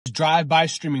week's drive-by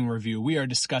streaming review, we are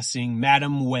discussing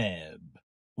Madam Web.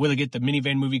 Will it get the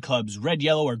Minivan Movie Club's red,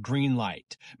 yellow, or green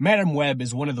light? Madam Web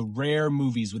is one of the rare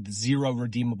movies with zero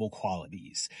redeemable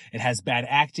qualities. It has bad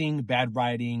acting, bad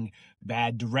writing,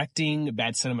 bad directing,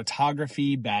 bad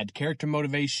cinematography, bad character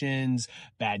motivations,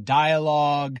 bad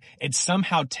dialogue. It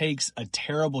somehow takes a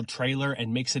terrible trailer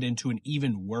and makes it into an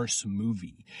even worse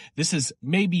movie. This is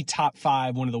maybe top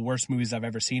 5, one of the worst movies I've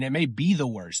ever seen. It may be the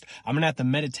worst. I'm gonna have to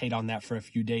meditate on that for a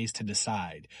few days to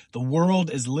decide. The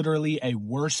world is literally a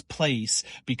worse place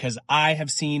because I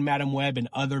have seen Madam Web and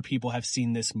other people have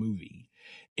seen this movie.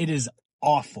 It is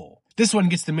awful. This one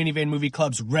gets the Minivan Movie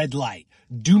Club's red light.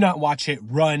 Do not watch it,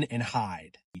 run and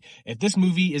hide. If this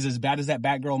movie is as bad as that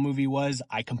Batgirl movie was,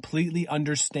 I completely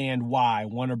understand why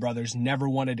Warner Brothers never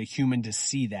wanted a human to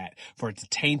see that, for it to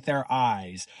taint their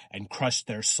eyes and crush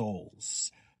their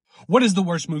souls. What is the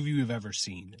worst movie you've ever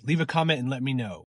seen? Leave a comment and let me know.